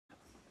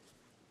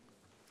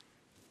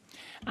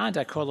And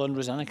I call on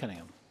Rosanna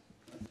Cunningham.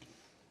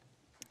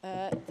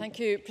 Thank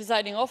you,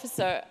 Presiding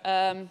Officer.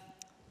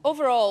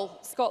 Overall,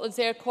 Scotland's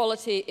air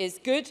quality is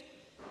good,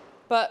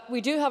 but we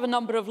do have a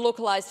number of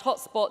localised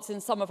hotspots in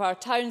some of our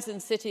towns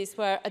and cities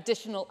where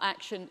additional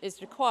action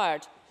is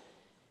required.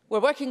 We're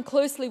working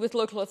closely with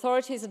local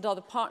authorities and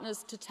other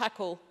partners to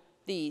tackle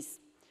these.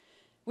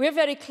 We're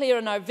very clear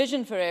on our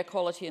vision for air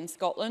quality in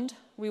Scotland.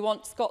 We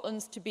want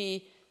Scotland's to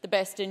be the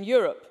best in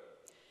Europe.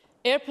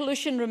 Air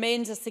pollution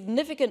remains a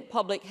significant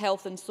public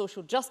health and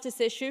social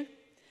justice issue.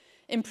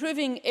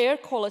 Improving air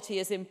quality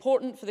is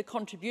important for the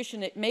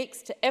contribution it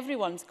makes to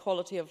everyone's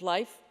quality of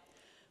life.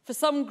 For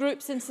some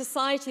groups in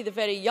society, the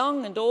very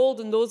young and old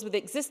and those with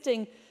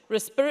existing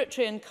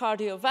respiratory and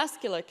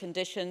cardiovascular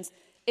conditions,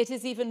 it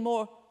is even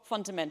more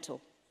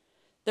fundamental.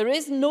 There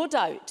is no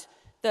doubt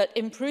that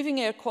improving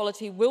air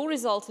quality will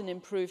result in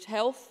improved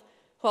health,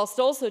 whilst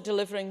also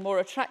delivering more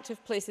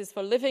attractive places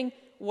for living,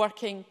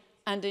 working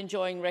and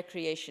enjoying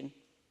recreation.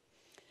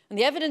 And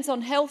the evidence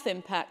on health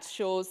impacts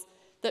shows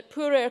that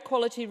poor air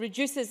quality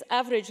reduces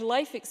average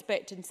life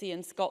expectancy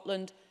in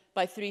Scotland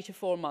by 3 to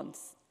 4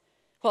 months.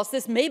 Whilst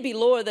this may be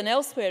lower than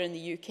elsewhere in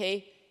the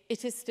UK,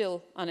 it is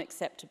still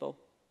unacceptable.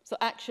 So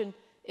action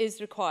is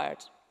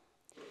required.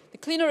 The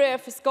Cleaner Air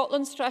for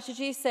Scotland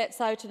strategy sets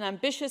out an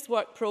ambitious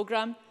work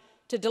programme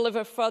to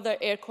deliver further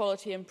air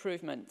quality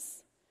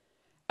improvements.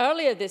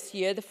 Earlier this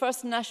year, the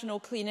first National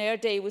Clean Air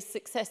Day was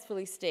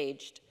successfully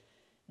staged.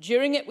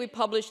 During it, we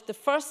published the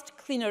first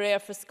Cleaner Air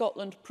for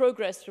Scotland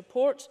progress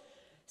report,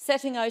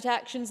 setting out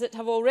actions that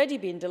have already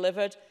been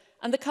delivered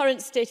and the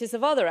current status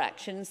of other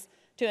actions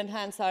to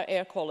enhance our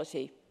air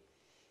quality.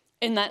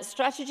 In that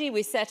strategy,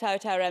 we set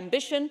out our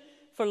ambition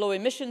for low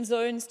emission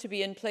zones to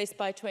be in place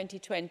by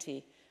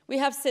 2020. We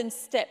have since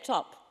stepped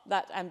up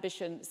that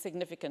ambition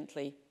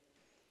significantly.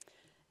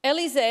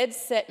 LEZs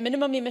set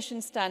minimum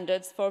emission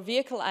standards for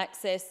vehicle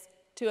access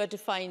to a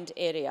defined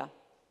area.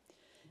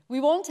 We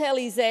want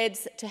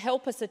LEZs to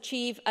help us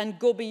achieve and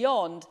go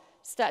beyond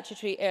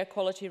statutory air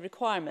quality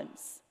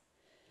requirements.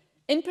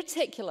 In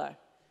particular,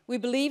 we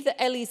believe that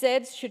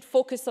LEZs should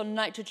focus on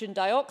nitrogen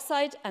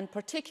dioxide and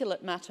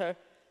particulate matter,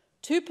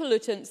 two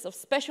pollutants of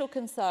special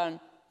concern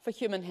for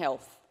human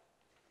health.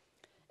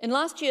 In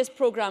last year's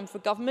programme for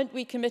government,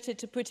 we committed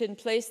to put in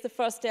place the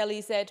first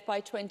LEZ by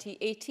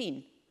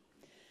 2018.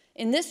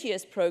 In this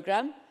year's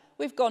programme,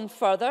 we've gone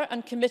further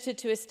and committed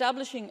to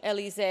establishing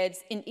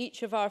LEZs in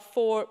each of our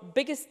 4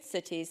 biggest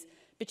cities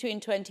between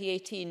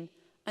 2018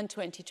 and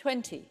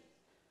 2020.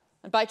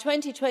 And by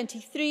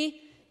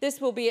 2023, this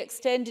will be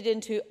extended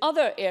into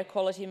other air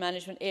quality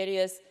management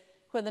areas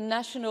where the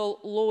National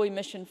Low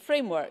Emission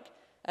Framework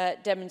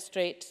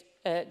demonstrate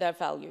their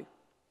value.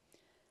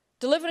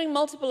 Delivering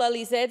multiple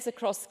LEZs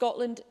across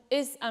Scotland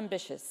is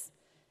ambitious.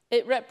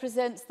 It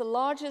represents the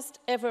largest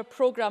ever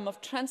programme of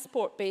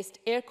transport-based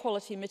air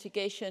quality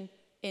mitigation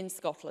in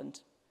Scotland.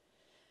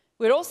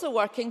 We're also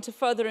working to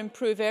further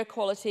improve air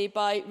quality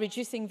by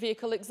reducing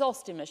vehicle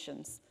exhaust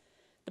emissions.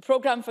 The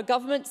programme for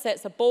government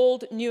sets a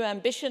bold new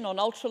ambition on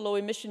ultra-low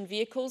emission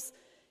vehicles,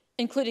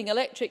 including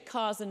electric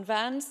cars and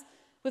vans,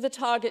 with a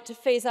target to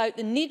phase out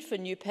the need for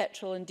new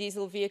petrol and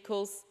diesel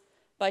vehicles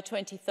by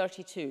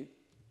 2032.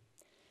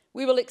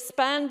 We will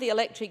expand the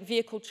electric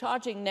vehicle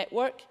charging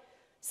network,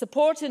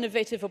 support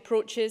innovative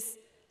approaches,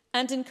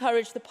 and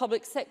encourage the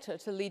public sector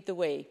to lead the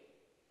way.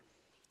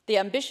 The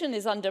ambition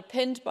is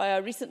underpinned by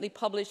our recently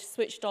published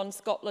Switched On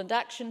Scotland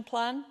Action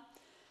Plan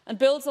and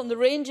builds on the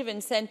range of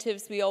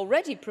incentives we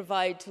already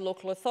provide to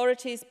local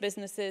authorities,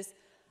 businesses,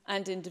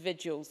 and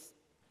individuals.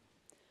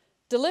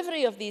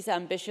 Delivery of these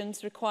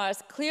ambitions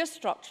requires clear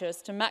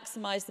structures to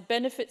maximise the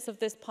benefits of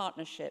this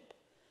partnership.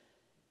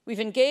 We've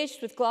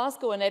engaged with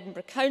Glasgow and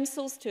Edinburgh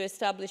councils to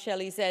establish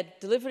LEZ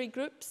delivery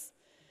groups.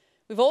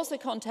 We've also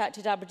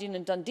contacted Aberdeen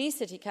and Dundee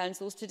city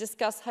councils to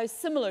discuss how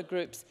similar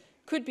groups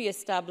could be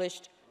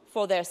established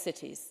for their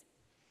cities.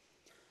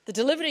 The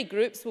delivery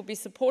groups will be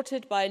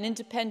supported by an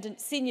independent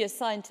senior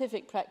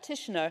scientific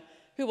practitioner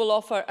who will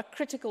offer a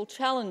critical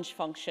challenge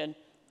function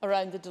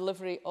around the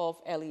delivery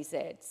of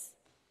LEZs.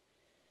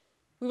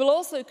 We will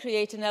also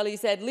create an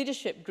LEZ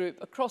leadership group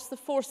across the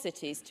 4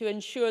 cities to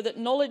ensure that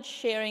knowledge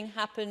sharing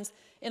happens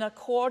in a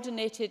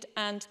coordinated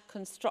and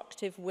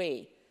constructive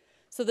way,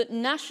 so that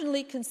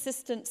nationally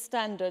consistent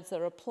standards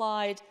are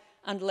applied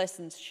and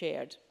lessons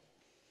shared.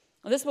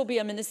 And this will be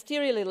a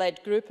ministerially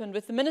led group, and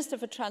with the Minister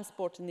for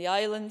Transport in the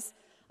Islands,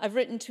 I've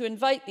written to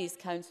invite these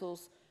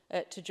councils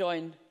to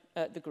join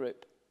the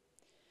group.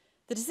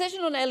 The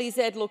decision on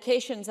LEZ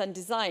locations and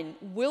design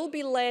will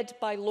be led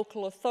by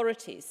local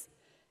authorities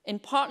in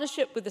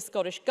partnership with the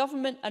Scottish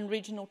Government and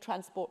regional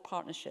transport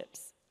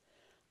partnerships.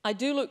 I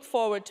do look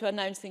forward to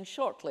announcing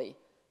shortly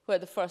where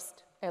the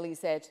first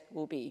LEZ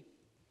will be.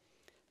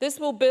 This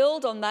will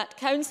build on that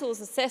Council's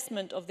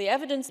assessment of the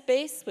evidence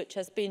base, which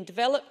has been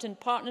developed in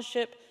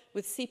partnership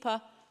with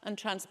SEPA and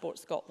Transport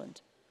Scotland.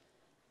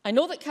 I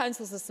know that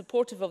councils are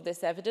supportive of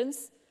this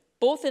evidence,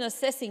 both in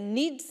assessing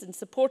needs and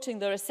supporting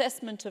their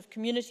assessment of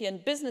community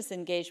and business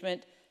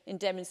engagement in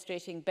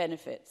demonstrating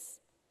benefits.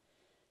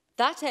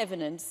 That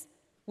evidence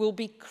will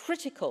be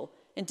critical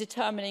in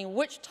determining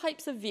which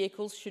types of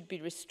vehicles should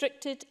be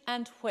restricted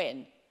and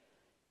when.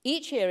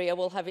 Each area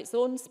will have its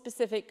own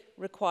specific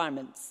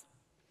requirements.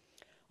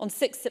 On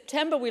 6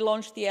 September, we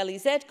launched the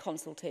LEZ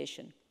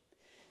consultation.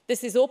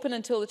 This is open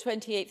until the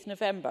 28th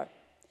November.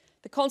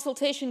 The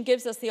consultation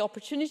gives us the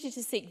opportunity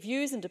to seek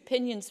views and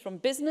opinions from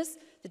business,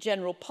 the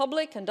general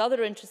public and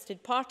other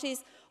interested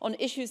parties on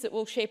issues that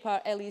will shape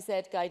our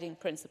LEZ guiding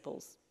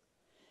principles.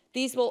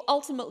 These will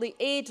ultimately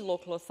aid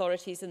local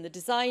authorities in the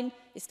design,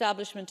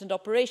 establishment and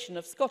operation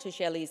of Scottish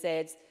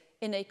LEZs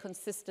in a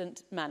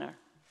consistent manner.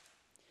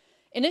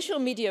 Initial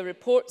media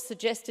reports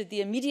suggested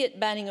the immediate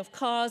banning of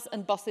cars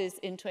and buses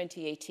in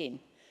 2018.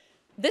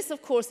 This,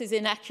 of course, is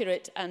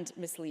inaccurate and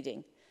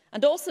misleading,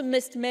 and also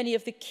missed many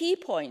of the key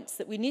points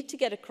that we need to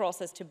get across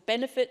as to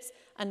benefits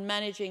and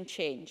managing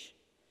change.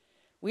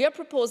 We are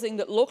proposing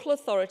that local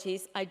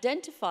authorities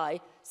identify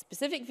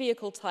specific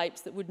vehicle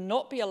types that would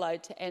not be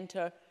allowed to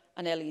enter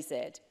an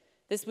LEZ.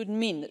 This would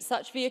mean that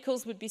such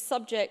vehicles would be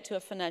subject to a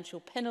financial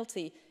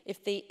penalty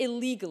if they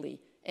illegally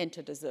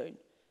entered a zone.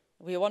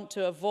 We want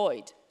to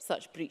avoid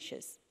such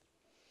breaches.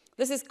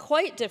 This is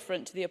quite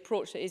different to the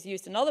approach that is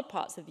used in other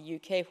parts of the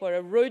UK where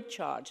a road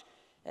charge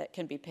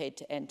can be paid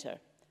to enter.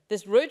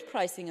 This road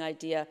pricing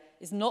idea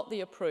is not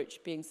the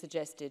approach being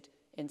suggested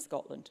in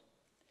Scotland.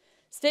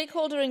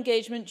 Stakeholder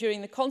engagement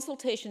during the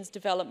consultation's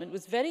development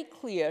was very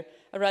clear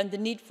around the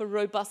need for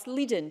robust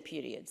lead-in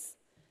periods.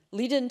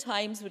 Lead-in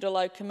times would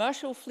allow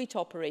commercial fleet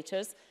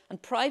operators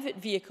and private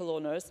vehicle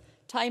owners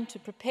time to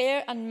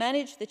prepare and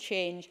manage the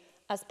change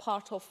as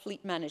part of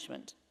fleet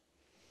management.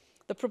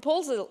 The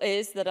proposal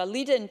is that a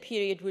lead-in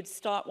period would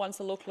start once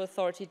a local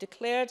authority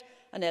declared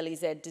an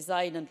LEZ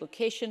design and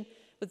location,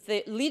 with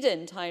the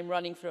lead-in time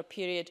running for a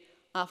period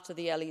after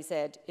the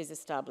LEZ is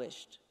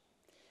established.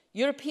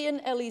 European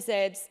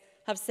LEZs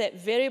have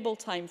set variable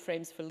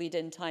timeframes for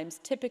lead-in times,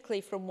 typically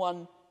from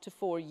 1 to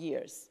 4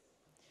 years.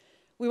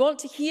 We want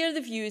to hear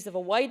the views of a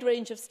wide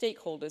range of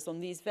stakeholders on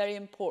these very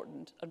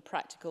important and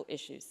practical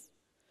issues.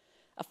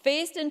 A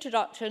phased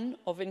introduction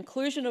of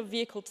inclusion of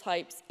vehicle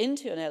types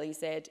into an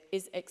LEZ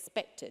is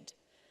expected.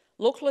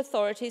 Local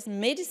authorities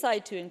may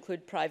decide to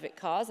include private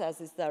cars, as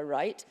is their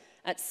right,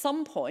 at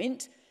some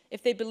point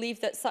if they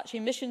believe that such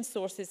emission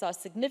sources are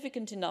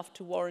significant enough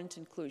to warrant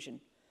inclusion.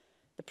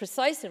 The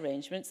precise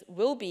arrangements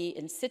will be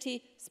in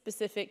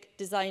city-specific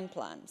design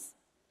plans.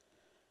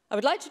 I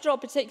would like to draw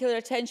particular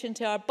attention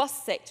to our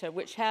bus sector,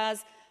 which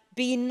has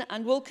been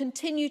and will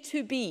continue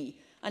to be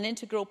an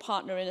integral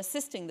partner in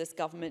assisting this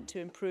government to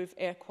improve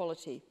air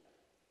quality.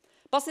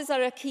 Buses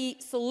are a key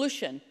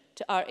solution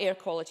to our air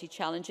quality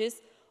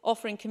challenges,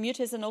 offering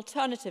commuters an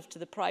alternative to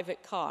the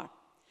private car.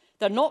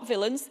 They're not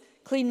villains.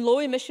 Clean,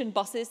 low-emission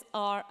buses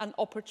are an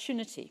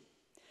opportunity.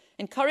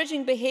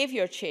 Encouraging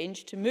behaviour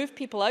change to move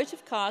people out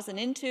of cars and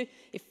into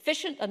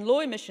efficient and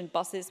low-emission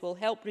buses will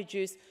help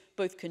reduce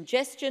both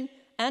congestion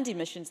and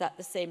emissions at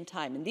the same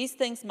time, and these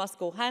things must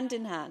go hand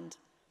in hand.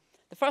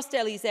 The first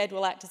LEZ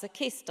will act as a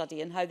case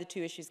study in how the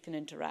two issues can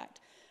interact.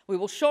 We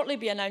will shortly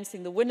be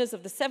announcing the winners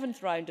of the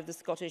 7th round of the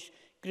Scottish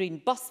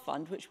Green Bus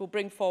Fund, which will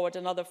bring forward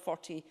another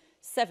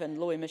 47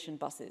 low-emission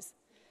buses.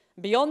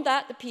 Beyond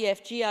that, the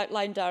PFG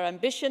outlined our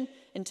ambition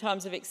in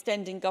terms of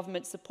extending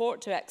government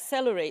support to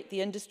accelerate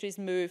the industry's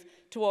move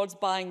towards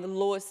buying the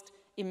lowest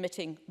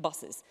emitting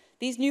buses.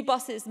 These new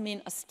buses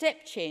mean a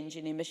step change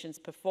in emissions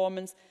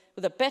performance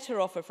with a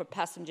better offer for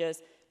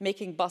passengers,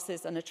 making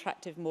buses an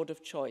attractive mode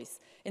of choice.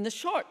 In the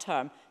short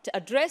term, to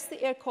address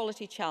the air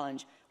quality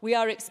challenge, we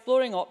are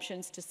exploring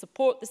options to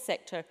support the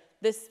sector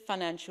this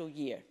financial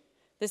year.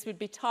 This would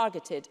be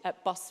targeted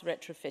at bus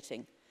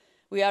retrofitting.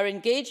 We are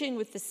engaging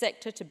with the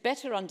sector to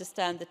better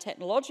understand the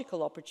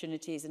technological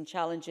opportunities and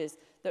challenges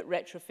that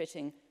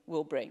retrofitting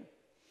will bring.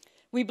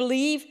 We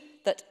believe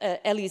that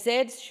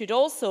LEZs should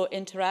also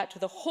interact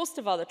with a host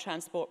of other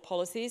transport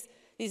policies.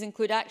 These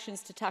include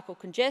actions to tackle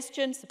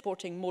congestion,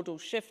 supporting modal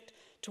shift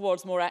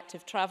towards more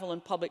active travel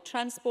and public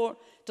transport,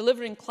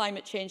 delivering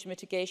climate change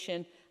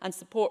mitigation, and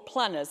support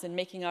planners in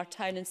making our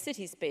town and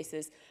city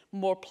spaces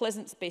more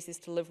pleasant spaces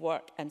to live,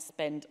 work and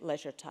spend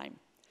leisure time.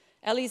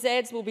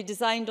 LEZs will be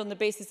designed on the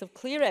basis of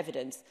clear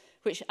evidence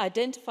which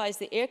identifies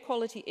the air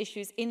quality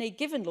issues in a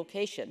given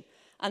location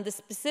and the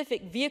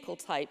specific vehicle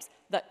types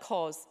that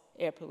cause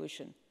air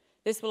pollution.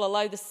 This will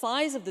allow the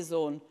size of the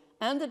zone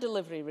and the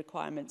delivery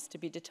requirements to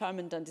be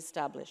determined and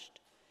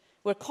established.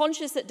 We're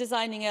conscious that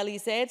designing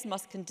LEZs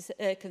must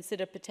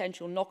consider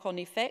potential knock-on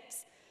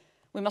effects.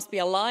 We must be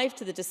alive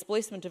to the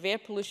displacement of air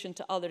pollution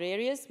to other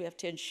areas. We have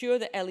to ensure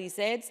that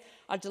LEZs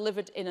are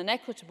delivered in an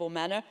equitable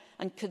manner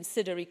and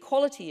consider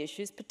equality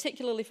issues,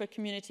 particularly for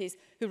communities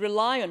who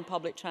rely on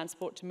public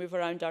transport to move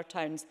around our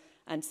towns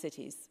and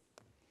cities.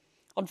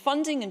 On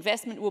funding,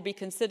 investment will be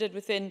considered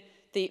within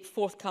the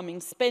forthcoming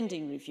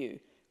spending review.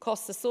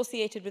 Costs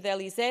associated with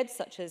LEZs,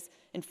 such as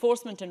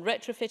enforcement and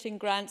retrofitting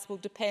grants, will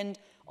depend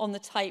on the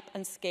type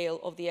and scale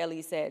of the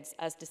LEZs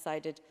as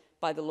decided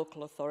by the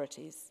local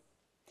authorities.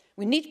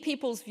 We need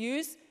people's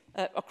views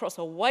across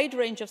a wide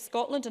range of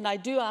Scotland, and I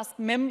do ask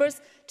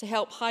members to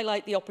help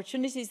highlight the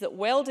opportunities that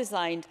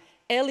well-designed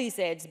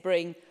LEZs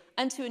bring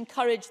and to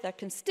encourage their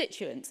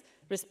constituents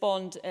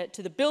respond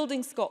to the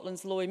Building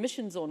Scotland's Low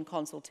Emission Zone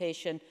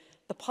consultation.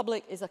 The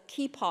public is a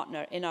key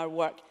partner in our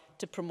work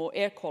to promote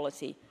air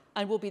quality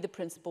and will be the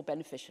principal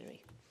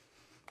beneficiary.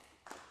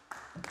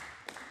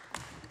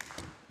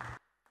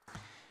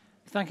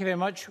 Thank you very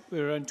much.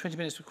 We're around 20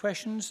 minutes for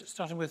questions,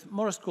 starting with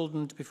Maurice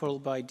Golden to be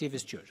followed by David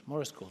Stewart.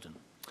 Maurice Golden.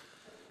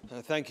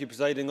 Thank you,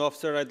 Presiding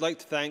Officer. I'd like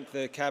to thank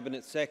the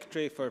Cabinet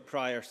Secretary for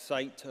prior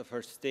sight of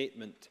her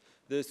statement.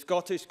 The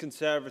Scottish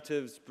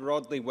Conservatives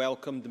broadly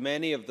welcomed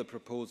many of the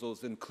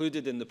proposals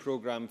included in the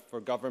programme for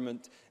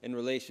government in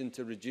relation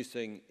to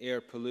reducing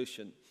air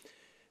pollution.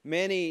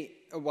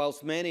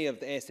 Whilst many of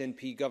the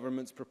SNP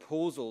government's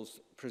proposals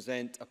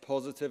present a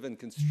positive and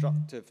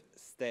constructive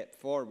step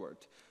forward,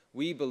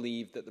 we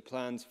believe that the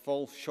plans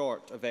fall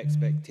short of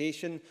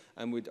expectation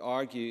and would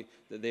argue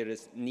that there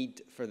is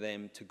need for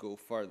them to go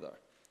further.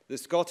 The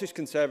Scottish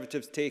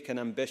Conservatives take an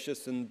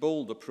ambitious and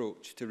bold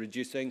approach to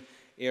reducing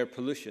air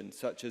pollution,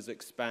 such as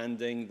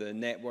expanding the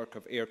network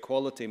of air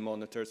quality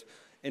monitors,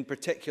 in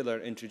particular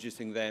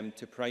introducing them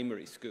to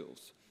primary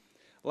schools.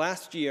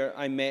 Last year,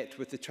 I met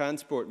with the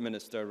Transport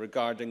Minister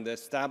regarding the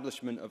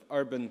establishment of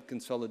urban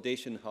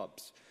consolidation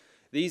hubs.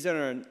 These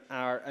are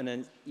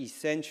an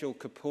essential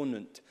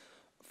component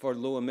for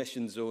low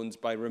emission zones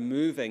by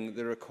removing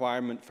the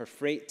requirement for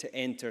freight to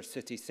enter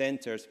city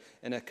centres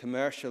in a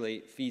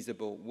commercially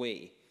feasible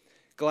way.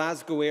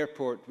 Glasgow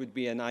Airport would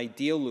be an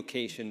ideal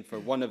location for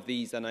one of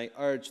these, and I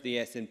urge the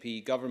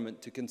SNP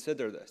government to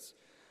consider this.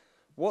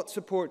 What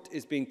support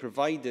is being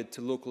provided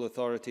to local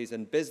authorities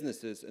and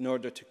businesses in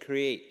order to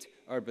create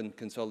urban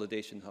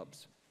consolidation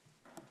hubs?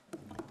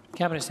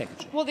 Cabinet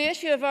Secretary. Well, the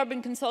issue of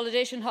urban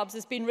consolidation hubs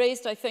has been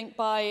raised, I think,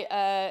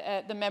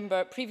 by the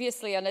member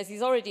previously, and as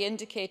he's already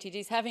indicated,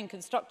 he's having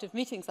constructive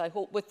meetings, I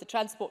hope, with the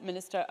Transport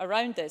Minister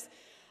around this.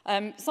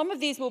 Some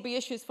of these will be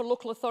issues for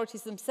local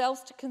authorities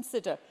themselves to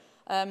consider.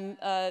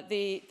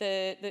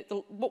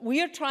 What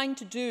we are trying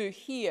to do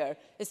here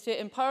is to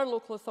empower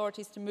local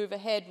authorities to move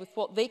ahead with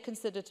what they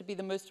consider to be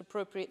the most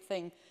appropriate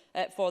thing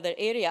for their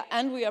area,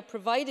 and we are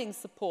providing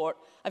support.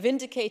 I've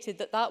indicated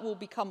that that will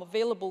become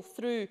available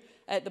through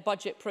the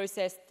budget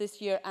process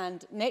this year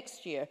and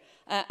next year,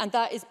 and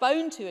that is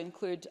bound to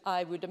include,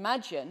 I would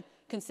imagine,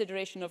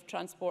 consideration of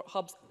transport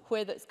hubs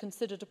where that's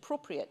considered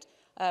appropriate.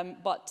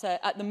 But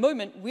at the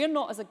moment, we're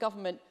not as a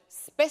government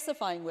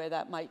specifying where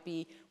that might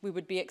be. We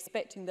would be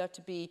expecting there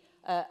to be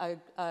a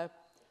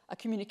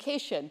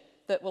communication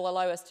that will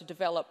allow us to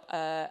develop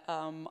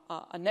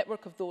a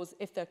network of those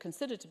if they're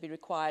considered to be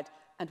required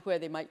and where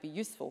they might be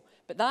useful.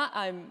 But that,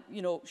 I'm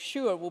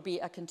sure, will be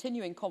a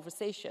continuing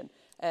conversation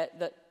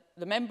that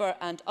the member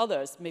and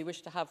others may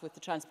wish to have with the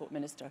Transport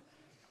Minister.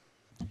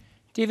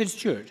 David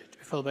Stewart,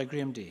 followed by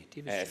Graham Day.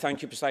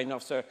 Thank you, Presiding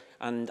Officer,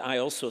 and I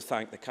also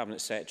thank the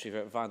Cabinet Secretary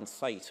for advanced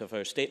sight of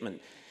our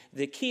statement.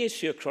 The key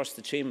issue across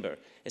the Chamber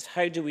is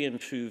how do we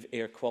improve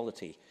air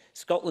quality?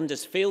 Scotland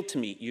has failed to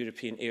meet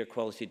European air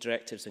quality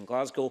directives in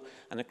Glasgow,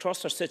 and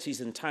across our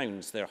cities and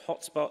towns there are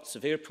hotspots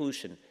of air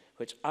pollution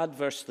which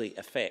adversely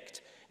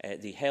affect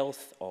the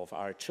health of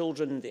our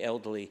children, the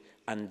elderly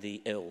and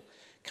the ill.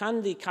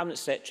 Can the Cabinet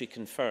Secretary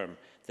confirm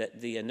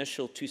that the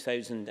initial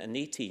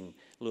 2018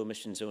 low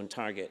emission zone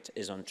target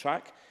is on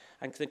track?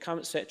 And can the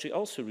Cabinet Secretary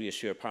also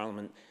reassure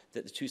Parliament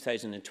that the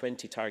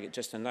 2020 target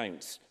just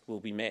announced will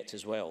be met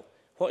as well?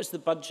 What is the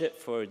budget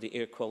for the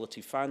Air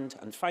Quality Fund?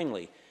 And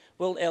finally,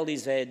 will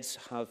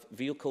LEZs have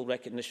vehicle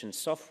recognition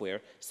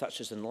software, such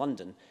as in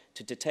London,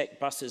 to detect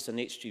buses and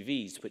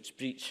HGVs which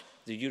breach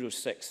the Euro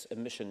 6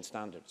 emission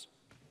standards?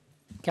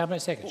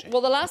 Cabinet Secretary.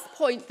 Well, the last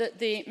point that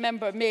the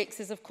member makes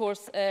is, of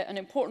course, an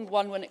important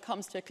one when it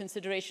comes to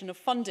consideration of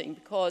funding,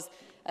 because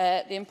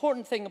the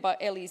important thing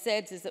about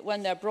LEZs is that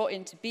when they're brought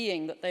into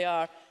being, that they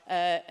are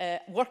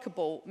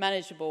workable,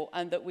 manageable,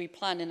 and that we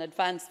plan in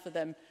advance for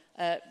them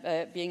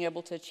being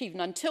able to achieve.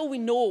 And until we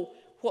know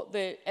what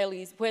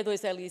where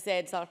those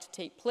LEZs are to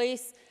take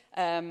place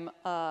and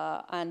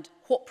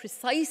what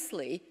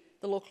precisely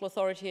the local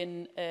authority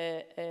in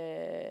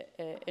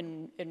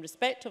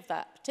respect of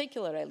that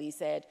particular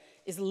LEZ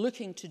is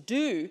looking to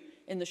do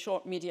in the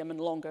short, medium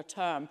and longer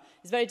term,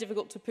 it's very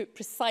difficult to put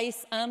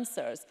precise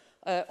answers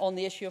on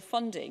the issue of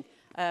funding.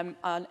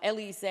 An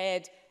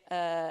LEZ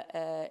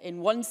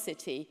in one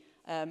city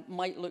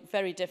might look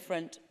very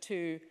different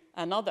to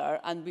another,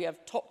 and we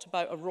have talked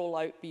about a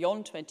rollout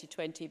beyond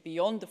 2020,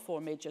 beyond the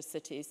 4 major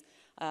cities.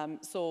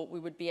 So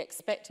we would be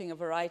expecting a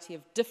variety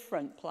of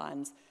different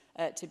plans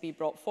to be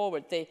brought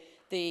forward.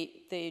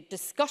 The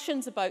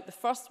discussions about the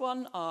first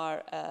one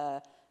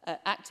are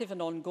active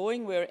and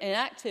ongoing. We're in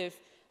active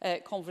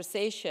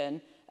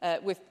conversation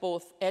with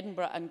both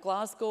Edinburgh and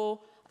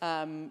Glasgow,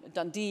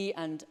 Dundee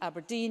and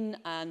Aberdeen,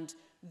 and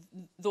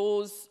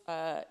those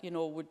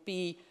would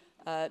be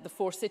the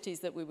 4 cities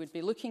that we would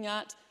be looking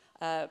at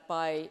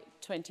by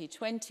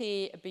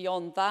 2020.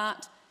 Beyond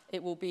that,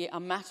 it will be a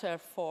matter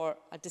for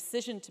a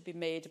decision to be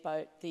made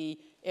about the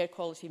air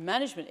quality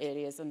management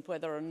areas and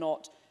whether or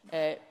not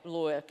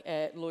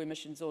low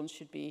emission zones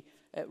should be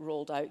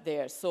rolled out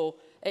there. So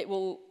it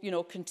will,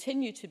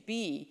 continue to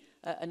be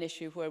an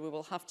issue where we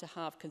will have to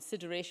have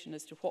consideration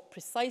as to what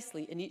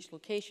precisely in each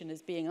location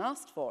is being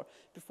asked for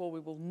before we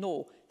will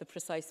know the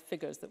precise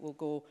figures that will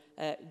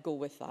go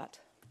with that.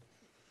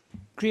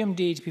 Graham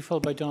Day to be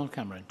followed by Donald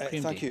Cameron.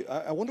 Thank you.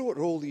 I wonder what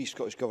role the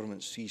Scottish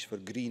Government sees for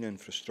green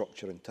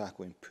infrastructure in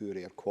tackling poor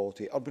air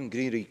quality. Urban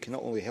greenery can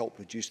not only help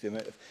reduce the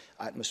amount of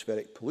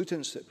atmospheric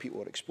pollutants that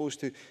people are exposed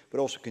to, but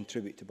also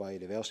contribute to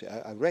biodiversity.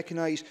 I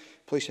recognise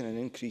placing an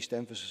increased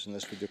emphasis on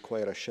this would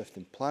require a shift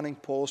in planning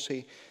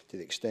policy to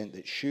the extent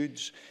that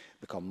shoulds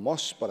become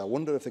musts, but I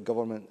wonder if the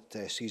Government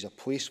sees a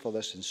place for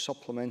this in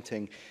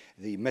supplementing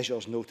the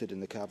measures noted in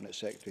the Cabinet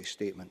Secretary's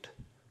statement.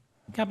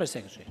 Cabinet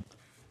Secretary.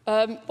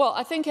 Well,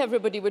 I think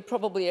everybody would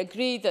probably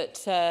agree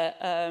that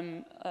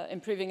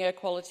improving air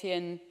quality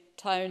in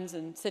towns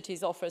and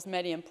cities offers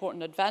many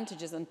important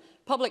advantages, and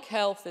public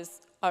health is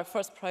our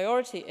first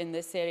priority in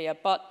this area.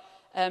 But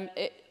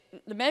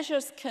the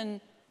measures can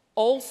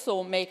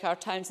also make our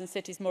towns and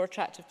cities more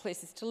attractive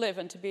places to live.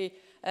 And to be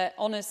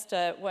honest,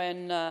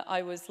 when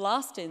I was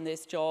last in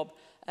this job,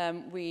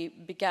 we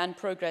began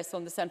progress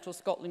on the Central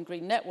Scotland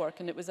Green Network,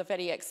 and it was a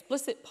very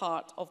explicit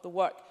part of the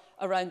work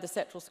around the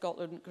Central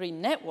Scotland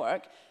Green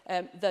Network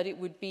that it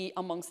would be,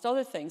 amongst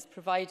other things,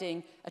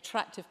 providing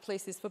attractive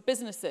places for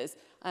businesses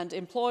and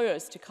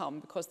employers to come,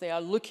 because they are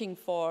looking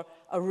for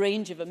a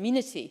range of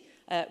amenity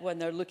when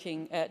they're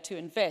looking to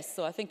invest.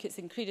 So I think it's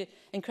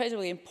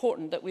incredibly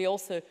important that we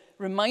also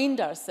remind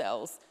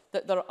ourselves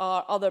that there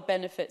are other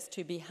benefits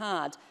to be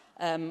had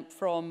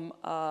from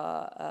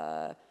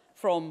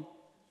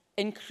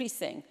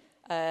increasing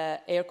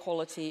air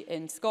quality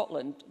in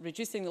Scotland,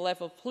 reducing the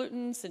level of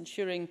pollutants,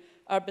 ensuring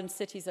urban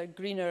cities are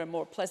greener and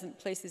more pleasant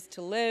places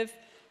to live,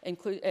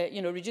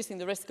 reducing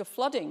the risk of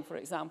flooding, for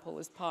example,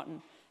 is part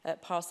and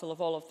parcel of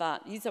all of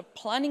that. These are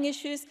planning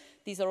issues.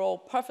 These are all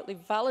perfectly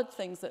valid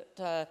things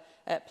that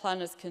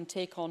planners can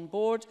take on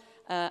board.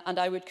 And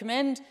I would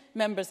commend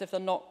members, if they're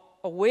not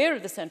aware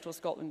of the Central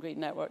Scotland Green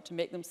Network, to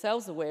make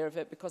themselves aware of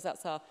it, because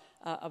that's a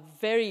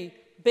very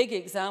big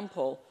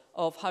example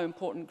of how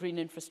important green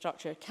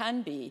infrastructure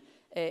can be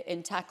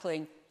in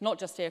tackling not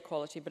just air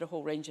quality, but a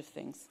whole range of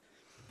things.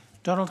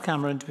 Donald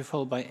Cameron to be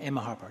followed by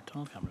Emma Harper.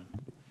 Donald Cameron.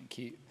 Thank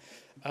you.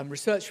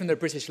 Research from the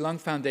British Lung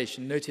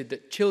Foundation noted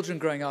that children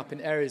growing up in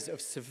areas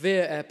of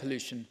severe air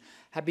pollution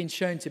have been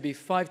shown to be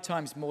 5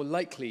 times more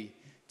likely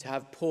to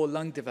have poor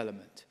lung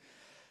development.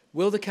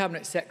 Will the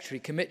Cabinet Secretary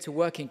commit to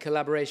work in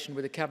collaboration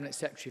with the Cabinet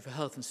Secretary for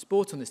Health and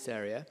Sport on this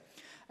area?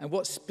 And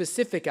what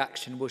specific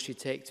action will she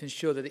take to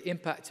ensure that the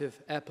impact of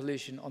air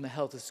pollution on the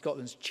health of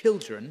Scotland's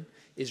children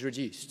is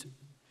reduced?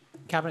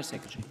 Cabinet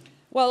Secretary.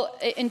 Well,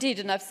 indeed,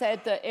 and I've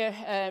said that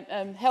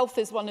health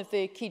is one of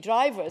the key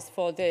drivers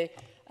for the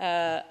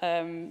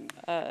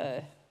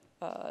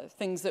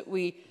things that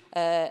we,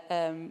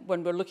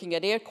 when we're looking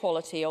at air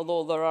quality,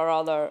 although there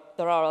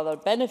are other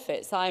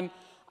benefits.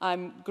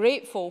 I'm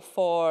grateful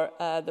for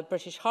the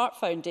British Heart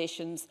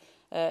Foundation's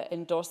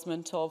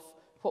endorsement of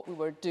what we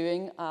were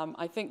doing.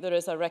 I think there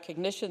is a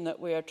recognition that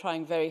we are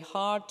trying very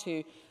hard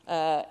to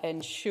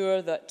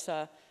ensure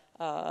that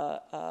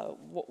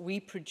what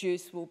we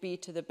produce will be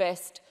to the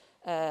best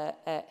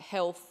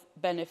health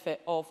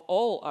benefit of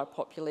all our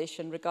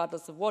population,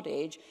 regardless of what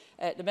age.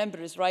 The member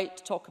is right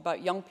to talk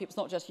about young people. It's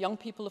not just young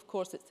people, of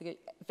course, it's the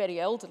very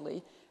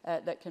elderly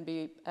that can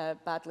be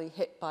badly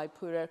hit by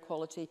poor air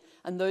quality,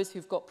 and those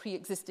who've got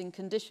pre-existing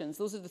conditions.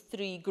 Those are the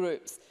 3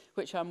 groups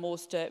which are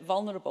most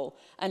vulnerable.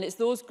 And it's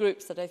those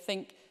groups that I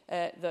think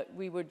that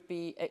we would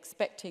be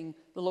expecting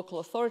the local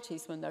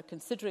authorities, when they're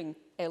considering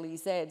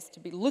LEZs, to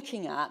be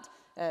looking at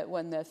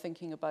when they're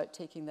thinking about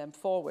taking them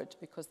forward,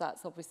 because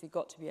that's obviously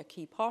got to be a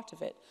key part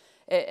of it.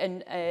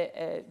 And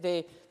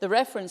the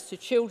reference to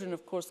children,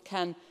 of course,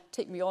 can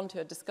take me on to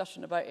a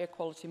discussion about air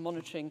quality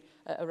monitoring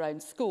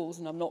around schools,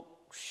 and I'm not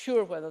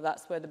sure whether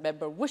that's where the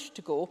member wished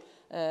to go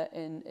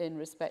in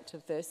respect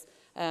of this.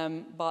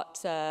 But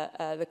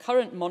the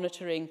current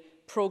monitoring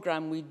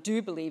programme, we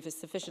do believe, is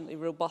sufficiently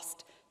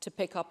robust to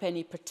pick up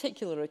any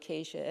particular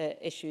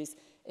issues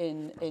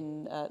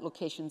in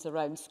locations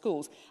around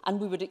schools. And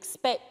we would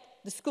expect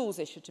the schools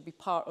issue to be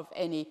part of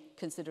any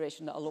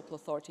consideration that a local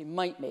authority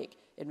might make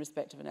in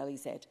respect of an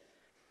LEZ.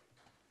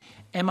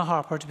 Emma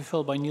Harper to be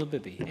followed by Neil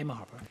Bibby. Emma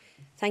Harper.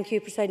 Thank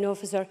you, Presiding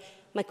Officer.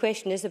 My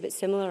question is a bit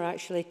similar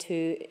actually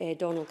to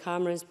Donald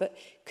Cameron's, but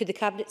could the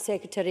Cabinet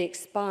Secretary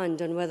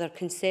expand on whether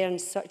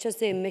concerns such as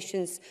the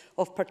emissions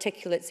of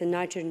particulates and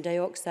nitrogen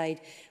dioxide,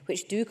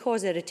 which do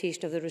cause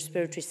irritation of the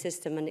respiratory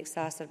system and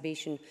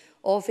exacerbation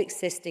of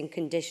existing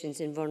conditions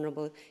in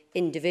vulnerable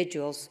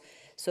individuals,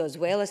 so as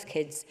well as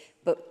kids,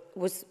 but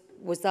was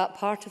that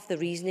part of the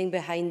reasoning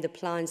behind the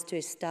plans to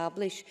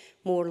establish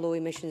more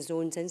low-emission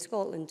zones in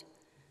Scotland?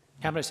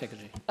 Cabinet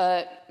Secretary.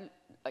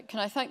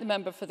 Can I thank the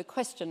member for the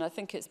question? I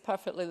think it's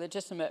perfectly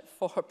legitimate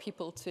for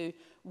people to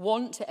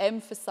want to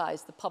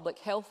emphasise the public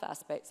health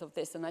aspects of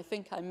this, and I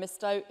think I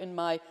missed out in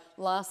my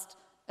last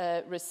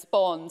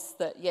response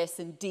that yes,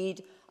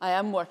 indeed, I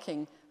am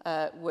working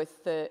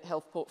with the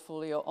health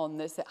portfolio on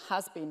this. It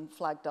has been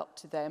flagged up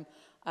to them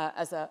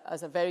as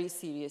a very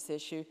serious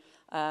issue.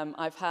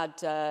 I've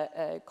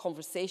had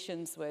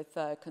conversations with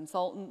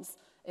consultants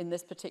in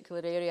this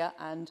particular area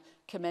and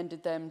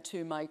commended them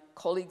to my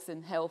colleagues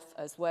in health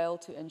as well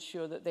to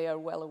ensure that they are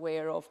well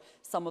aware of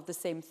some of the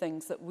same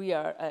things that we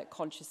are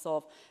conscious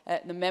of.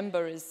 The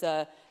member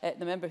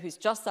who's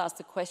just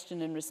asked a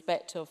question in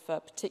respect of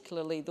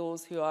particularly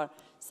those who are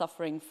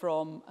suffering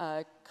from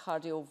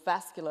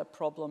cardiovascular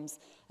problems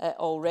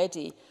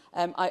already.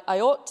 I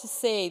ought to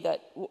say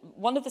that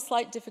one of the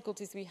slight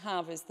difficulties we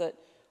have is that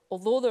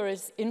although there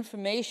is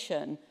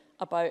information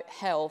about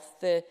health,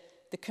 the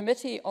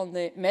Committee on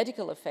the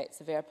Medical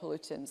Effects of Air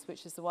Pollutants,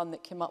 which is the one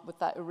that came up with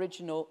that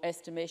original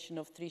estimation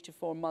of 3 to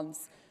 4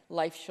 months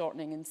life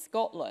shortening in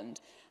Scotland,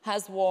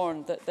 has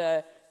warned that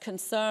they're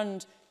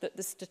concerned that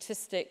the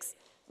statistics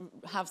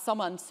have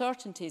some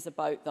uncertainties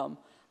about them,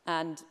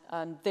 and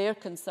they're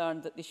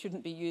concerned that they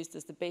shouldn't be used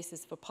as the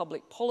basis for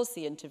public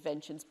policy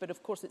interventions. But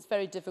of course, it's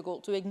very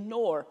difficult to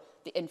ignore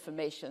the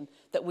information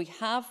that we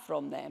have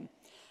from them.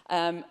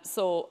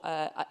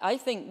 I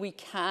think we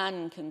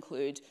can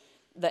conclude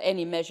that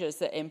any measures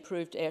that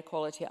improved air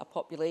quality at a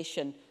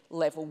population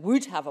level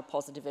would have a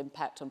positive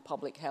impact on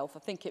public health. I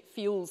think it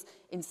feels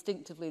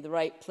instinctively the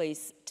right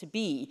place to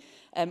be.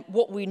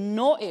 What we're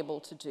not able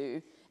to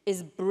do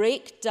is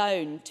break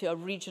down to a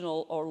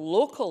regional or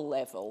local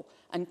level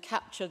and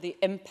capture the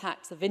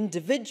impacts of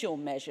individual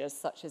measures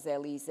such as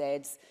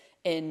LEZs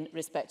in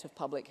respect of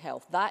public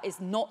health. That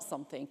is not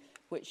something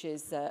which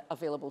is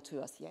available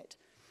to us yet.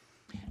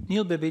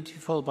 Neil Bibby,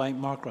 followed by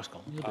Mark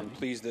Ruskell. I'm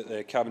pleased that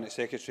the Cabinet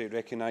Secretary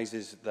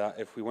recognises that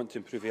if we want to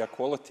improve air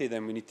quality,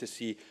 then we need to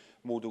see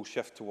modal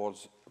shift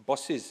towards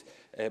buses.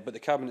 But the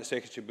Cabinet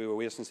Secretary will be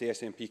aware since the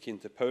SNP came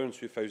to power in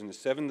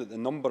 2007 that the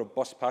number of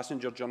bus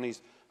passenger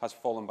journeys has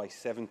fallen by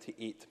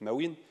 78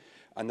 million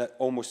and that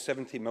almost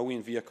 70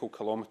 million vehicle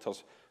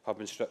kilometres have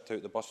been stripped out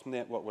of the bus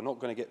network. We're not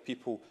going to get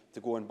people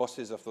to go on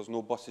buses if there's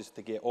no buses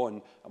to get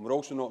on, and we're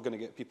also not going to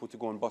get people to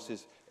go on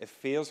buses if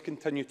fares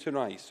continue to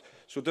rise.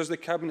 So does the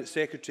Cabinet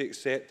Secretary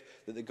accept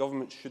that the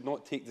Government should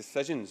not take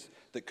decisions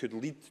that could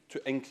lead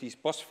to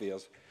increased bus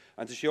fares?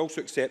 And does she also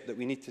accept that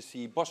we need to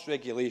see bus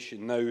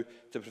regulation now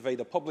to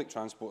provide a public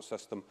transport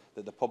system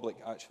that the public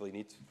actually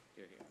needs?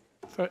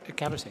 For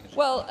Cabinet Secretary.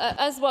 Well,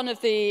 as one of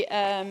the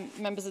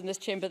members in this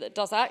chamber that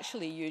does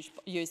actually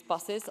use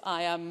buses,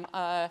 I am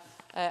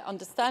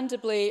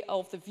understandably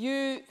of the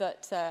view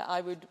that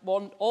I would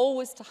want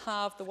always to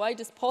have the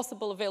widest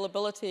possible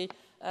availability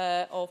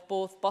of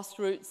both bus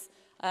routes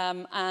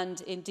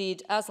and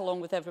indeed, as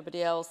along with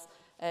everybody else,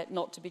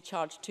 not to be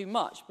charged too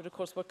much. But of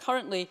course, we're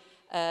currently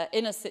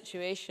in a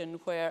situation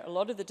where a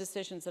lot of the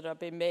decisions that are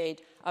being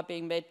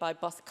made by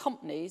bus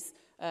companies,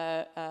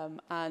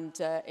 and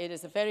it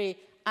is a very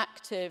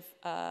active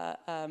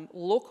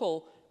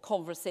local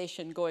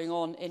conversation going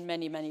on in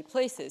many, many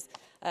places.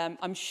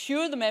 I'm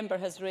sure the member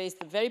has raised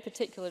the very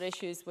particular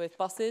issues with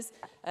buses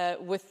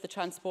with the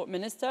Transport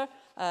Minister.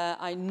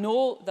 I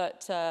know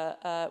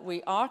that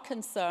we are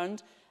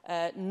concerned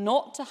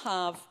not to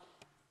have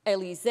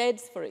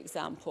LEZs, for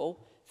example,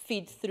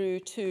 feed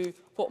through to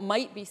what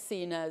might be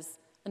seen as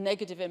a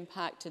negative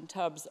impact in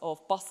terms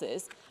of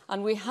buses.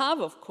 And we have,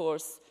 of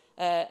course,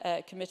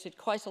 committed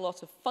quite a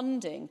lot of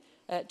funding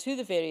to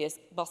the various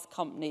bus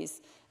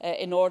companies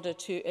in order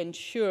to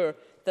ensure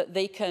that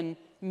they can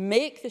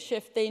make the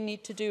shift they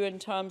need to do in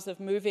terms of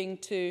moving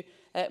to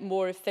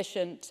more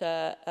efficient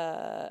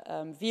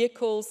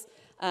vehicles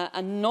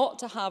and not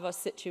to have a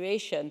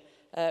situation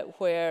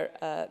where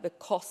the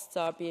costs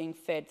are being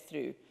fed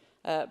through.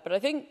 But I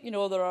think, you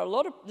know, there's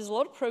a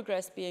lot of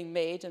progress being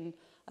made, and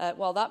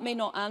while that may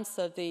not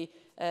answer the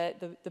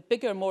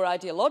bigger, more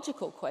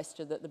ideological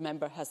question that the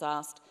member has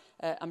asked,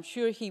 I'm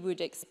sure he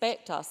would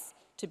expect us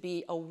to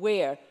be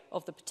aware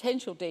of the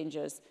potential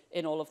dangers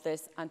in all of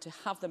this and to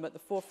have them at the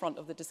forefront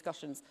of the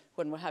discussions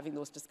when we're having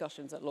those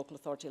discussions at local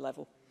authority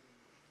level.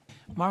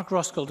 Mark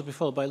Ruskell to be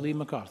followed by Lee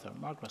MacArthur.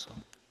 Mark Ruskell.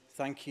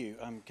 Thank you.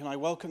 Can I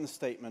welcome the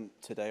statement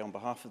today on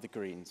behalf of the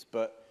Greens,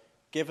 but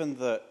given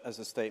that, as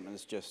the statement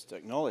has just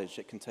acknowledged,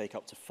 it can take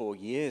up to 4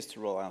 years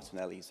to roll out an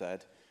LEZ,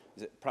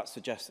 does it perhaps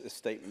suggest that this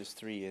statement is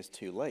 3 years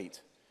too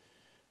late?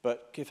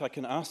 But if I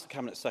can ask the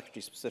Cabinet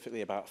Secretary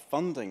specifically about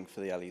funding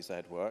for the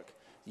LEZ work,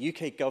 the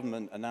UK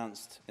government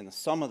announced in the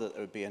summer that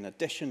there would be an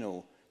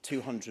additional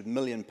 £200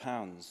 million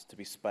to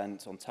be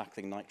spent on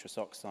tackling nitrous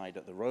oxide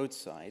at the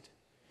roadside.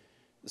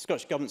 The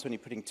Scottish Government's only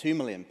putting £2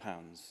 million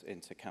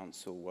into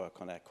council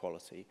work on air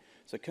quality.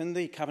 So can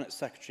the Cabinet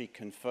Secretary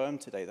confirm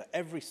today that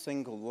every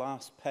single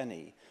last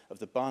penny of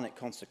the Barnett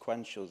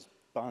consequentials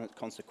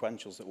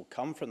that will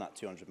come from that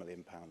 £200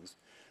 million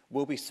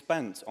will be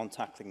spent on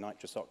tackling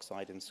nitrous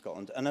oxide in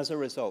Scotland and as a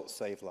result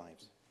save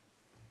lives?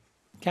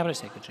 Cabinet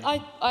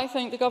Secretary. I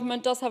think the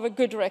government does have a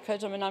good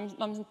record. I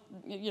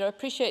mean,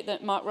 appreciate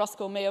that Mark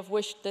Ruskell may have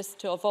wished this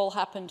to have all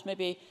happened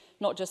maybe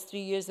not just 3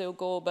 years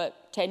ago,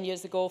 but 10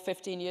 years ago,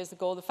 15 years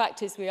ago. The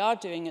fact is we are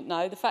doing it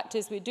now. The fact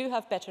is we do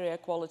have better air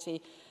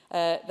quality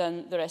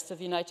than the rest of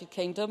the United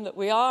Kingdom, that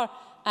we are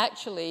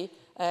actually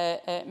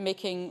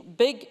making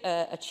big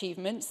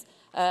achievements.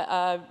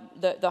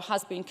 There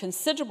has been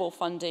considerable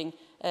funding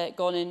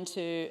gone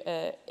into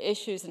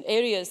issues and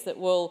areas that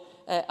will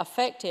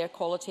affect air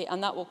quality,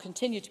 and that will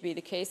continue to be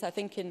the case. I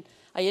think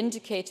I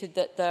indicated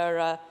that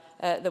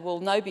there will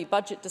now be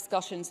budget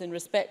discussions in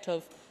respect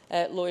of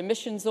low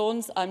emission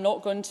zones. I'm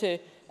not going to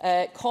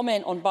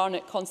comment on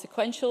Barnett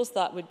consequentials.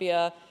 That would be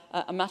a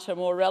matter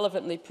more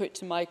relevantly put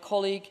to my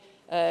colleague,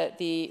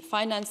 the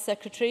Finance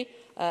Secretary,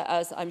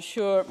 as I'm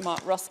sure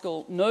Mark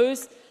Ruskell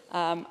knows.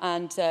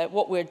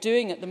 What we're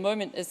doing at the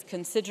moment is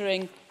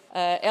considering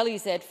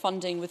LEZ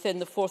funding within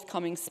the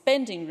forthcoming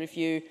spending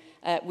review.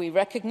 We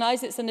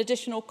recognise it's an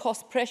additional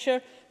cost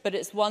pressure, but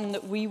it's one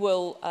that we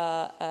will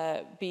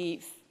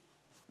be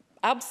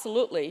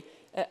absolutely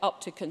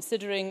up to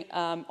considering.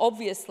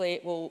 Obviously,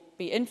 it will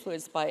be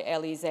influenced by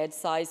LEZ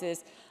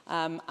sizes,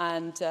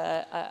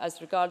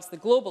 as regards the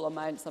global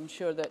amounts, I'm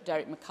sure that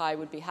Derek Mackay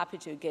would be happy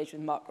to engage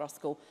with Mark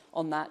Ruskell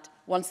on that,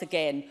 once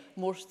again,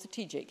 more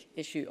strategic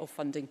issue of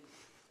funding.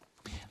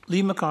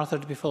 Liam MacArthur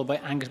to be followed by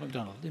Angus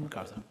MacDonald. Liam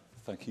MacArthur.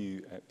 Thank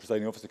you,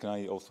 Presiding Officer. Can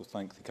I also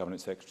thank the Cabinet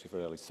Secretary for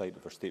early sight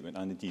of her statement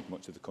and indeed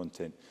much of the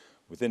content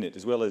within it,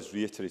 as well as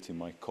reiterating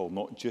my call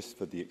not just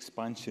for the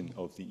expansion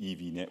of the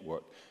EV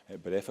network,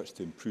 but efforts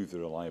to improve the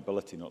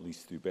reliability, not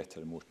least through better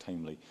and more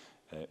timely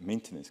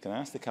maintenance. Can I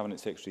ask the Cabinet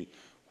Secretary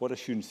what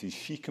assurances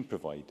she can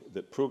provide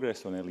that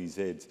progress on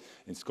LEZs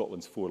in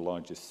Scotland's 4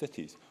 largest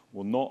cities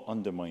will not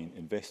undermine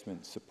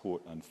investment,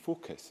 support and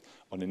focus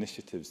on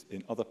initiatives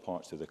in other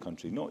parts of the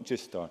country, not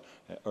just our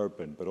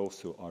urban but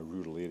also our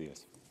rural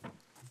areas?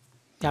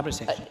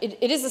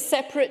 It is a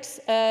separate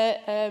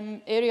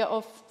area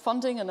of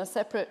funding and a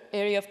separate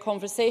area of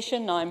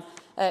conversation. I'm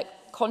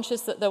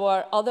conscious that there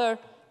were other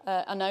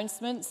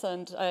announcements,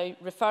 and I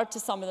referred to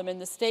some of them in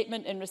the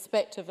statement in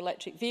respect of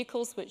electric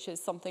vehicles, which is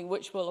something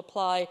which will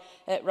apply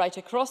right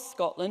across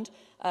Scotland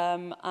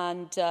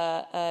and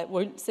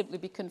won't simply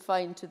be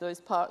confined to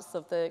those parts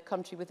of the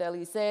country with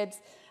LEZs.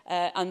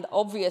 And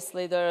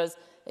obviously there is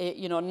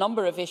a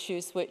number of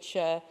issues which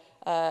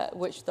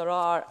there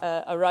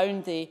are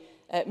around the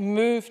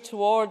move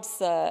towards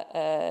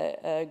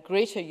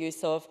greater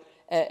use of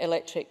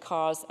electric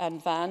cars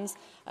and vans.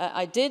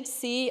 I did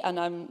see, and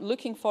I'm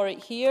looking for it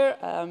here,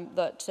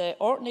 that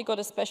Orkney got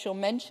a special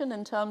mention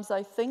in terms,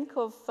 I think,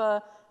 of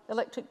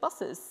electric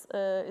buses.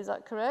 Is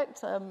that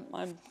correct?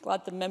 I'm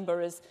glad the member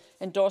is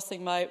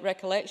endorsing my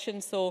recollection.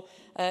 So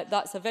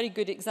that's a very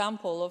good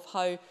example of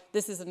how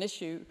this is an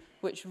issue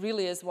which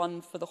really is one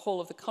for the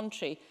whole of the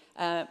country.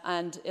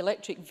 And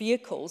electric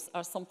vehicles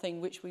are something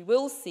which we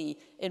will see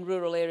in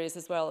rural areas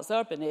as well as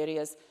urban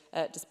areas,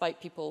 despite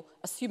people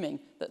assuming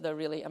that they're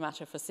really a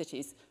matter for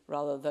cities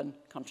rather than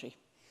country.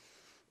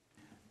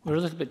 We're a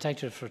little bit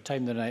tighter for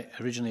time than I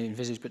originally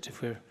envisaged, but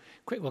if we're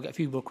quick, we'll get a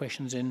few more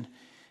questions in.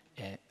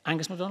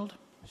 Angus MacDonald.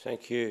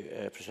 Thank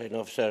you, Presiding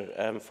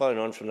Officer. Following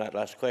on from that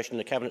last question,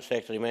 the Cabinet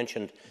Secretary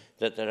mentioned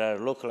that there are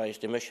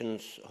localised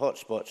emissions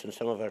hotspots in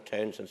some of our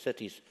towns and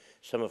cities,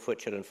 some of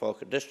which are in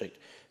Falkirk District.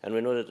 And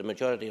we know that the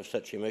majority of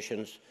such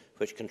emissions,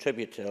 which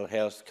contribute to ill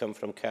health, come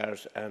from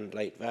cars and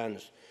light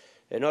vans.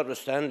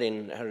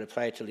 Notwithstanding her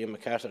reply to Liam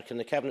MacArthur, can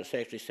the Cabinet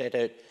Secretary set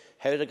out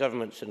how the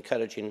Government is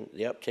encouraging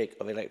the uptake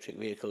of electric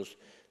vehicles,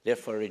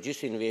 therefore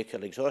reducing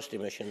vehicle exhaust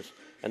emissions,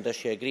 and does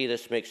she agree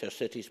this makes our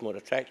cities more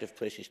attractive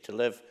places to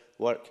live,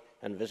 work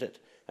and visit,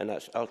 and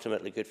that's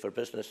ultimately good for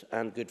business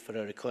and good for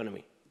our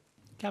economy?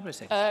 Cabinet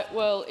Secretary.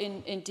 Well,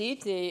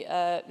 indeed,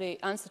 the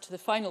answer to the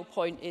final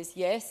point is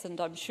yes,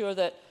 and I'm sure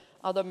that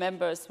other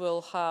members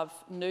will have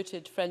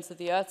noted Friends of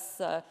the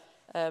Earth's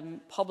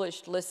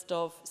published list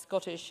of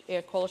Scottish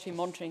air quality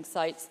monitoring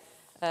sites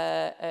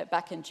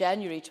back in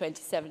January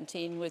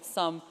 2017 with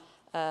some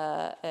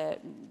kind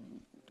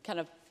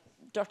of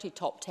dirty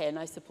top 10,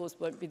 I suppose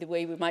won't be the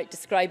way we might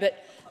describe it.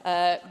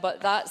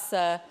 But that's,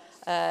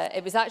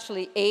 it was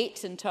actually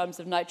 8 in terms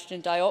of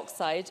nitrogen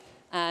dioxide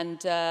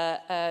and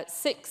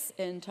 6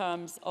 in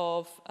terms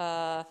of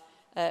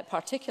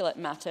particulate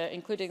matter,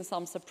 including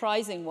some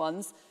surprising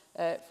ones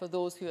for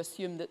those who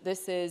assume that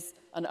this is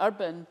an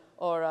urban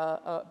or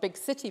a big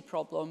city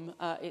problem.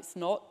 It's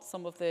not.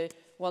 Some of the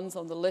ones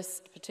on the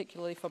list,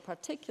 particularly for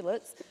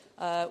particulates,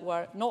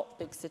 were not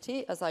big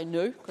city, as I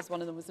know, because one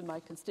of them was in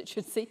my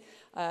constituency,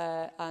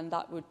 and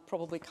that would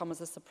probably come as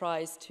a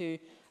surprise to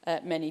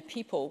many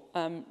people.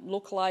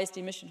 Localised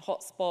emission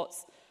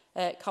hotspots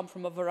come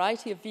from a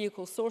variety of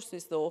vehicle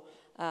sources, though,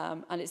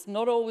 and it's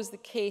not always the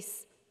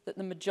case that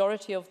the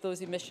majority of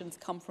those emissions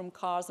come from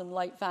cars and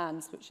light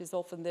vans, which is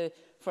often the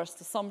first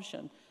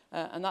assumption.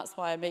 And that's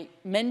why I make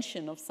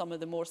mention of some of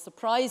the more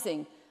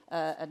surprising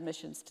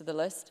admissions to the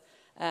list.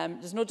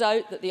 There's no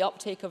doubt that the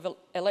uptake of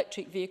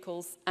electric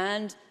vehicles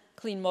and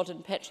clean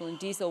modern petrol and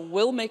diesel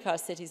will make our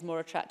cities more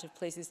attractive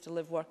places to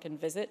live, work and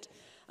visit.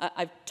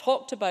 I've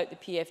talked about the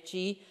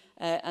PFG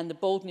and the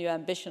bold new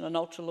ambition on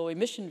ultra-low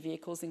emission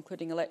vehicles,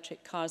 including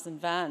electric cars and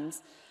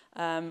vans.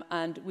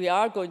 And we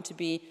are going to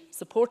be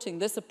supporting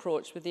this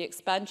approach with the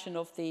expansion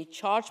of the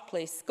Charge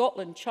Place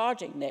Scotland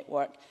charging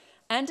network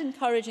and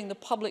encouraging the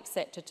public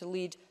sector to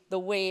lead the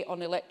way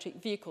on electric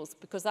vehicles,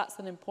 because that's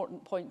an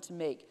important point to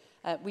make.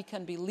 We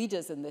can be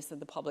leaders in this in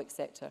the public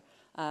sector.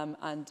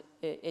 And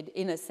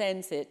in a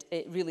sense,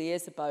 it really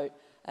is about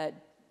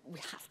we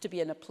have to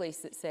be in a place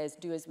that says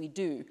do as we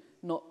do,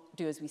 not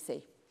do as we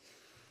say.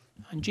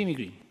 And Jamie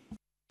Green.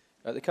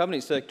 The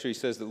Cabinet Secretary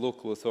says that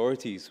local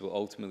authorities will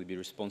ultimately be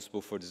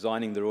responsible for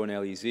designing their own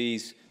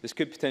LEZs. This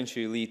could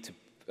potentially lead to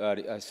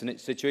a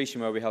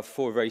situation where we have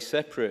 4 very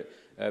separate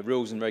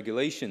rules and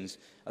regulations.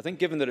 I think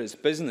given that it's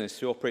business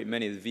who operate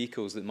many of the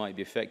vehicles that might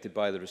be affected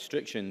by the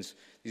restrictions,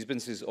 these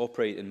businesses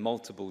operate in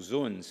multiple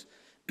zones.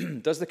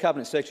 Does the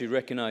Cabinet Secretary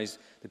recognise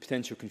the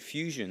potential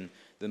confusion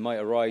that might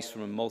arise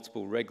from a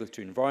multiple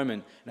regulatory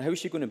environment? And how is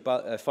she going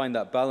to find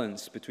that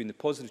balance between the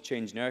positive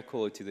change in air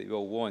quality that we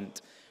all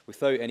want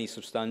without any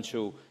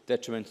substantial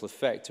detrimental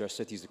effect to our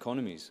cities'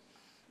 economies?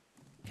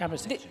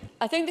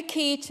 I think the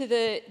key to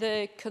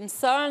the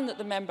concern that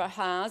the member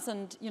has,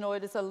 and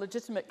it is a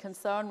legitimate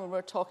concern when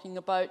we're talking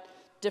about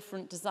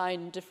different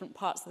design in different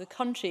parts of the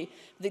country.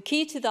 The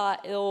key to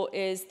that, though,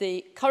 is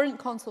the current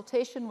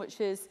consultation, which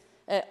is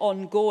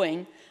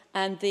ongoing,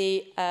 and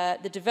the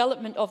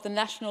development of the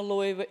National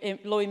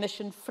Low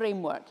Emission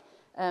Framework,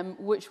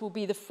 which will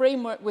be the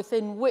framework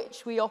within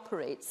which we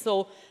operate.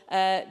 So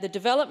the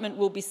development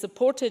will be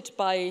supported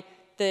by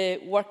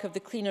the work of the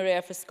Cleaner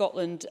Air for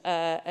Scotland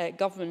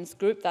Governance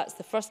Group. That's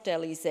the first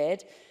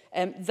LEZ.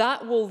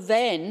 That will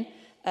then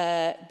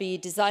be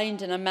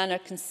designed in a manner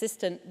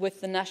consistent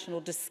with the national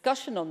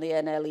discussion on the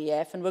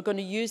NLEF, and we're going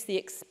to use the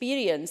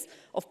experience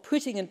of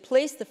putting in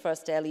place the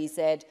first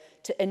LEZ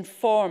to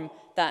inform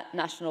that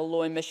national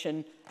low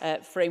emission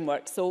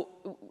framework. So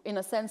in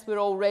a sense, we're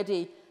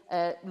already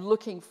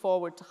looking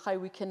forward to how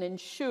we can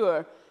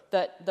ensure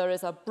that there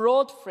is a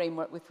broad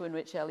framework within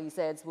which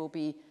LEZs will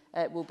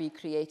be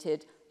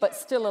created, but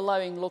still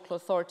allowing local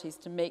authorities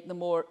to make the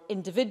more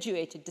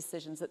individuated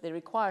decisions that they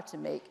require to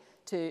make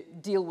to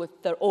deal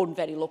with their own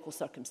very local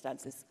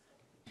circumstances.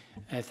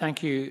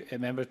 Thank you,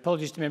 members.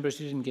 Apologies to members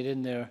who didn't get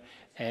in there.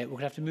 We're going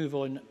to have to move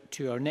on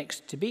to our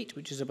next debate,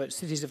 which is about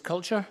cities of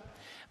culture.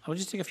 I will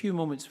just take a few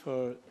moments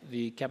for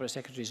the Cabinet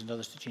Secretaries and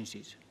others to change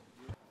seats.